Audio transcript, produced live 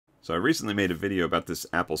So I recently made a video about this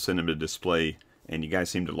Apple Cinema display, and you guys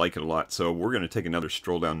seem to like it a lot, so we're going to take another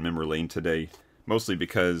stroll down memory lane today, mostly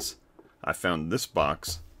because I found this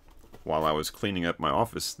box while I was cleaning up my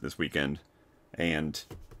office this weekend, and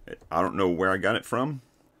I don't know where I got it from.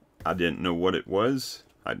 I didn't know what it was.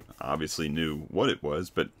 I obviously knew what it was,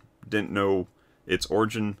 but didn't know its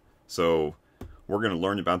origin, so we're going to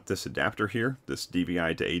learn about this adapter here, this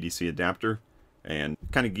DVI to ADC adapter, and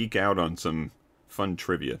kind of geek out on some fun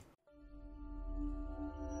trivia.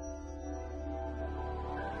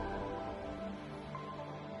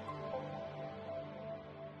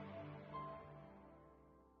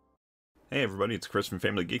 Hey everybody, it's Chris from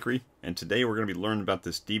Family Geekery, and today we're going to be learning about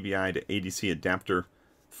this DVI to ADC adapter,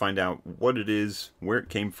 find out what it is, where it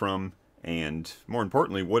came from, and more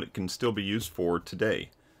importantly, what it can still be used for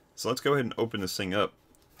today. So let's go ahead and open this thing up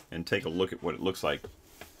and take a look at what it looks like.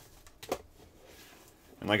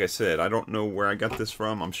 And like I said, I don't know where I got this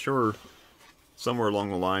from. I'm sure somewhere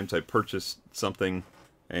along the lines I purchased something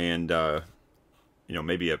and, you know,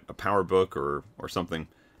 maybe a power book or something,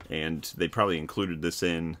 and they probably included this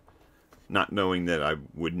in, not knowing that I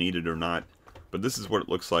would need it or not. But this is what it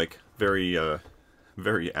looks like. Very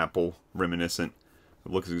Apple reminiscent.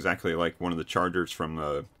 It looks exactly like one of the chargers from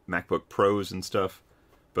MacBook Pros and stuff.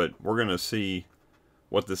 But we're going to see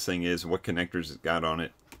what this thing is, what connectors it's got on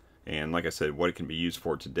it, and like I said, what it can be used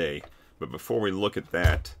for today. But before we look at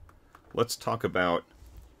that, let's talk about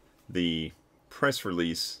the press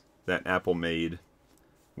release that Apple made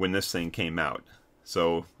when this thing came out.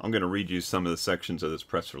 So I'm going to read you some of the sections of this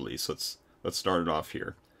press release. Let's start it off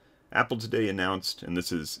here. Apple today announced, and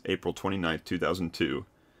this is April 29th, 2002,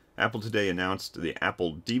 Apple today announced the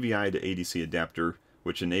Apple DVI to ADC adapter,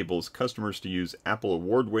 which enables customers to use Apple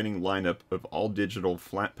award-winning lineup of all-digital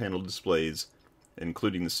flat panel displays,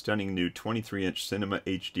 including the stunning new 23-inch Cinema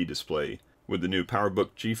HD display, with the new PowerBook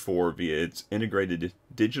G4 via its integrated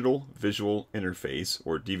Digital Visual Interface,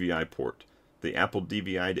 or DVI port. The Apple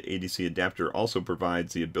DVI to ADC adapter also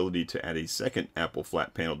provides the ability to add a second Apple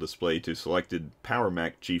flat panel display to selected Power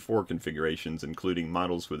Mac G4 configurations, including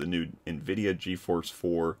models with the new NVIDIA GeForce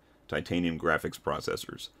 4 titanium graphics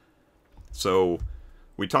processors. So,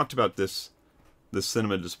 we talked about this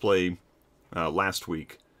cinema display last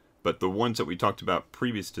week, but the ones that we talked about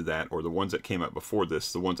previous to that, or the ones that came out before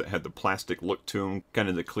this, the ones that had the plastic look to them, kind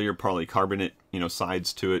of the clear polycarbonate,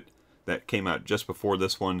 sides to it, that came out just before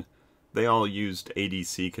this one, they all used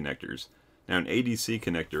ADC connectors. Now an ADC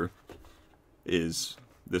connector is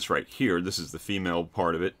this right here. This is the female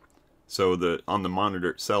part of it. So on the monitor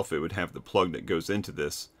itself, it would have the plug that goes into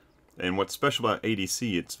this. And what's special about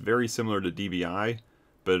ADC, it's very similar to DVI,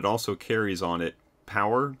 but it also carries on it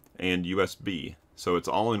power and USB. So it's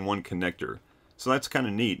all in one connector. So that's kind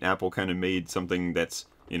of neat. Apple kind of made something that's,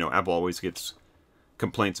 Apple always gets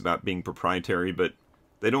complaints about being proprietary, but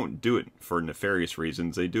they don't do it for nefarious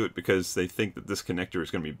reasons. They do it because they think that this connector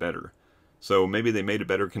is going to be better. So maybe they made a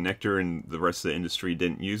better connector and the rest of the industry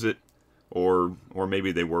didn't use it, or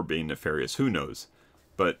maybe they were being nefarious. Who knows?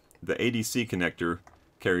 But the ADC connector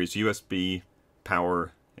carries USB,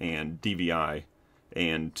 power, and DVI.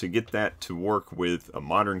 And to get that to work with a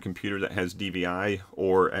modern computer that has DVI,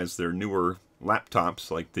 or as their newer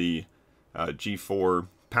laptops like the G4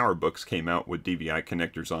 PowerBooks came out with DVI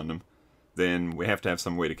connectors on them, then we have to have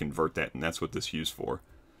some way to convert that, and that's what this is used for.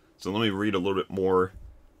 So let me read a little bit more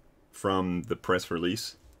from the press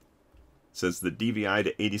release. It says the DVI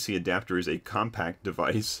to ADC adapter is a compact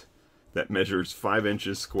device that measures 5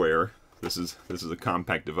 inches square. This is a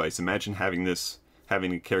compact device. Imagine having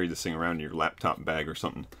to carry this thing around in your laptop bag or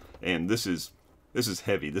something. And this is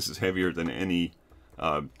heavy. This is heavier than any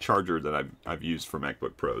charger that I've used for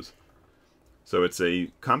MacBook Pros. So it's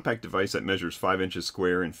a compact device that measures 5 inches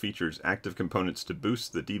square and features active components to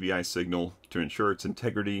boost the DVI signal to ensure its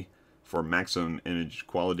integrity for maximum image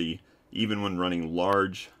quality, even when running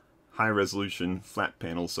large, high-resolution flat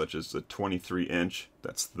panels such as the 23-inch,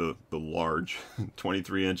 that's the large,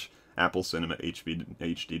 23-inch Apple Cinema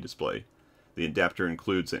HD display. The adapter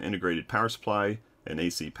includes an integrated power supply, an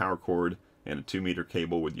AC power cord, and a 2-meter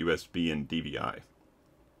cable with USB and DVI.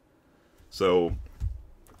 So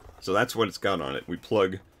that's what it's got on it. We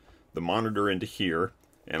plug the monitor into here,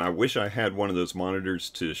 and I wish I had one of those monitors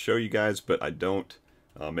to show you guys, but I don't.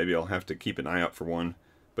 Maybe I'll have to keep an eye out for one.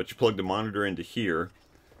 But you plug the monitor into here,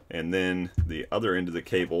 and then the other end of the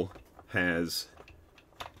cable has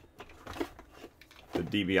the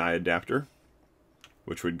DVI adapter,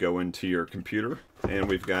 which would go into your computer, and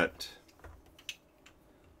we've got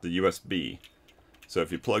the USB. So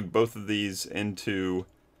if you plug both of these into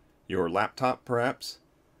your laptop perhaps,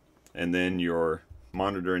 and then your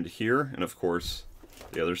monitor into here, and of course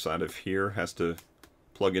The other side of here has to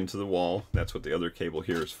plug into the wall. That's what the other cable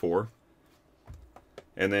here is for.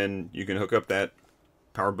 And then you can hook up that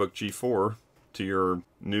PowerBook G4 to your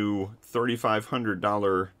new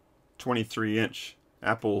 $3,500 23-inch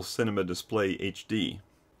Apple Cinema Display HD.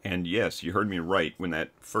 And yes, you heard me right. When that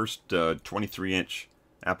first 23-inch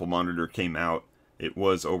Apple monitor came out, it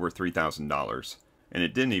was over $3,000. And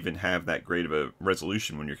it didn't even have that great of a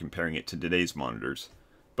resolution when you're comparing it to today's monitors.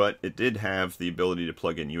 But it did have the ability to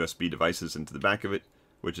plug in USB devices into the back of it,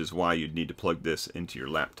 which is why you'd need to plug this into your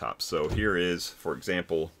laptop. So here is, for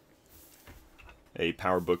example, a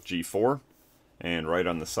PowerBook G4, and right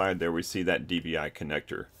on the side there we see that DVI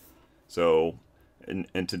connector. So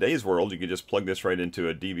in today's world, you could just plug this right into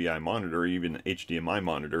a DVI monitor or even an HDMI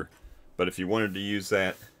monitor. But if you wanted to use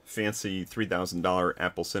that fancy $3,000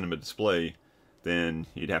 Apple Cinema display, then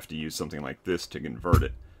you'd have to use something like this to convert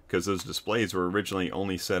it, because those displays were originally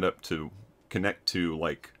only set up to connect to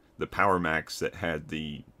like the Power Macs that had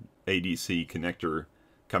the ADC connector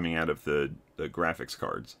coming out of the graphics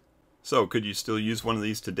cards. So could you still use one of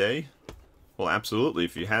these today? Well, absolutely.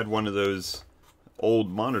 If you had one of those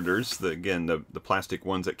old monitors, the plastic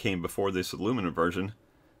ones that came before this aluminum version,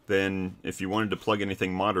 then if you wanted to plug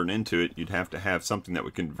anything modern into it, you'd have to have something that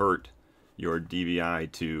would convert your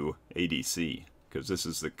DVI to ADC, because this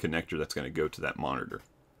is the connector that's going to go to that monitor.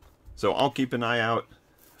 So I'll keep an eye out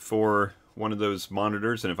for one of those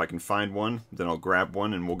monitors, and if I can find one, then I'll grab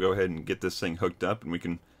one and we'll go ahead and get this thing hooked up, and we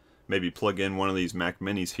can maybe plug in one of these Mac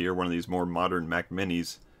Minis here, one of these more modern Mac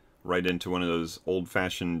Minis, right into one of those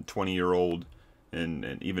old-fashioned 20-year-old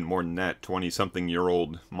and even more than that,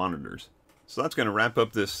 20-something-year-old monitors. So that's going to wrap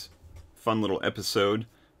up this fun little episode.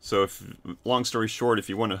 So long story short, if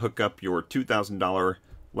you want to hook up your $2,000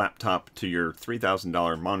 laptop to your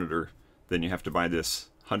 $3,000 monitor, then you have to buy this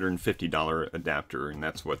 $150 adapter, and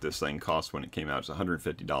that's what this thing cost when it came out. It's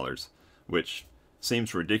 $150, which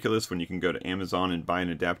seems ridiculous when you can go to Amazon and buy an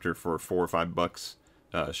adapter for $4 or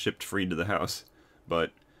 $5 shipped free to the house.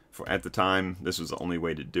 But at the time, this was the only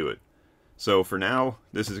way to do it. So for now,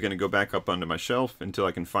 this is going to go back up onto my shelf until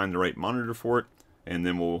I can find the right monitor for it, and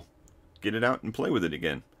then we'll get it out and play with it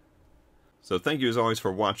again. So thank you as always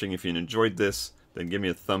for watching. If you enjoyed this, then give me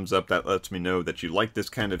a thumbs up. That lets me know that you like this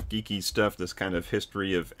kind of geeky stuff, this kind of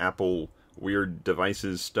history of Apple weird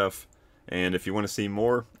devices stuff. And if you want to see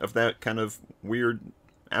more of that kind of weird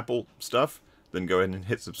Apple stuff, then go ahead and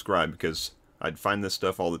hit subscribe, because I'd find this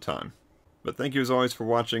stuff all the time. But thank you as always for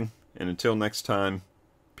watching, and until next time,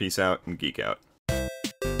 peace out and geek out.